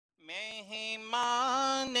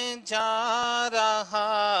مہمان جا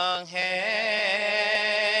رہا ہے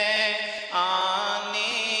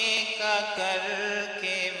آنے کا کر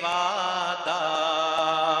کے وعدہ،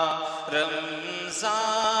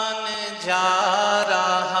 رمضان جا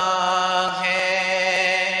رہا ہے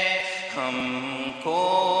ہم کو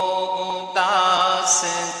اداس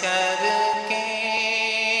کر کے،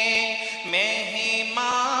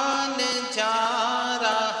 مہمان جا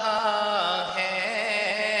رہا ہے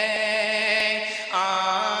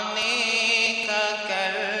آنے کا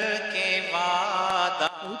کر کے وعدہ،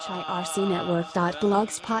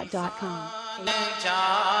 hircnetwork.blogspot.com جا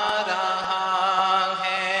رہا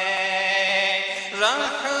ہے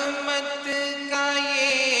رحمت کا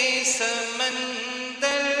یہ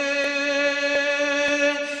سمندر،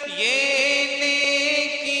 یہ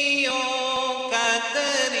نیکیوں کا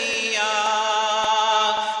دریا،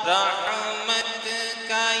 رحمت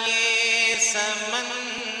کا یہ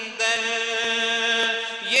سمندر،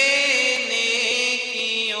 یہ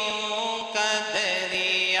نیکیوں کا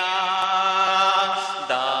دریا،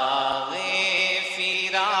 داغ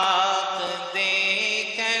فراق دے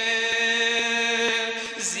کر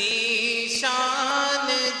ذیشان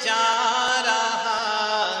جا رہا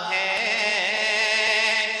ہے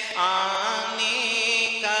آنے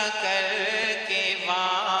کا کر کے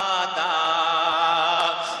وعدہ،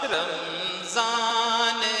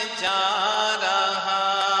 رمضان جا رہا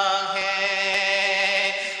ہے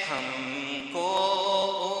ہم کو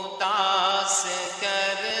اداس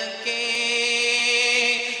کر کے،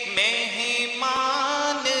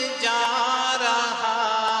 مہمان جا رہا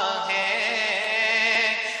ہے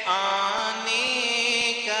آنے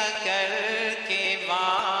کا کر کے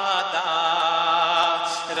وعدہ،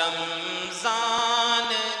 رمضان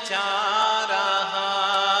جا رہا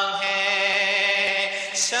ہے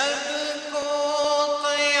شب کو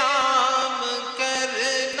قیام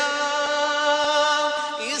کرنا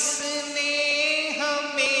اس نے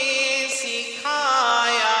ہمیں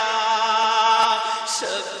سکھایا،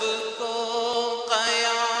 شب کو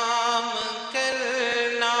قیام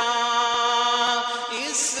کرنا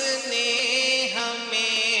اس نے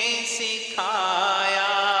ہمیں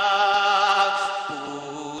سکھایا،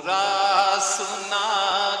 پورا سنا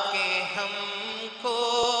کے ہم کو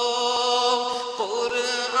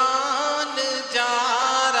قرآن جا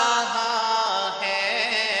رہا ہے،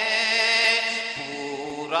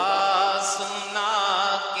 پورا سنا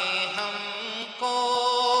کے ہم کو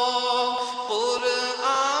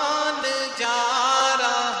قرآن جا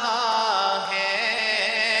رہا ہے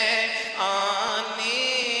آنے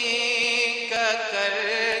کا کر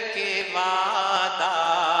کے وعدہ،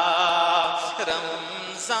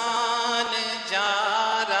 رمضان جا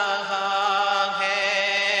رہا ہے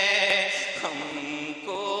ہم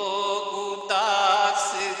کو اداس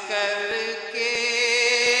کر کے،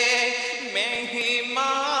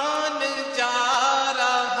 مہمان جا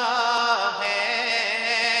رہا ہے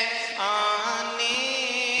آنے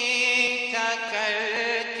کا کر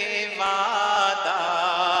کے وعدہ،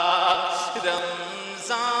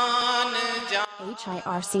 رمضان جا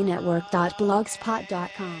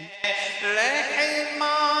hircnetwork.blogspot.com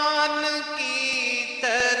رحمان کی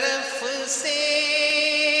طرف سے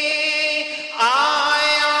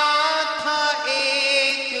آیا تھا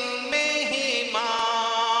ایک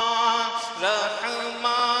مہمان،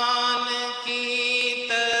 رحمان کی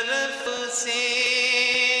طرف سے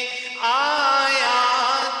آیا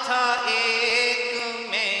تھا ایک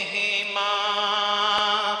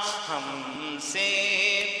مہمان، ہم سے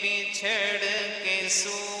بچھڑ کے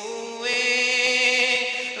سوئے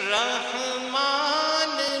رحمان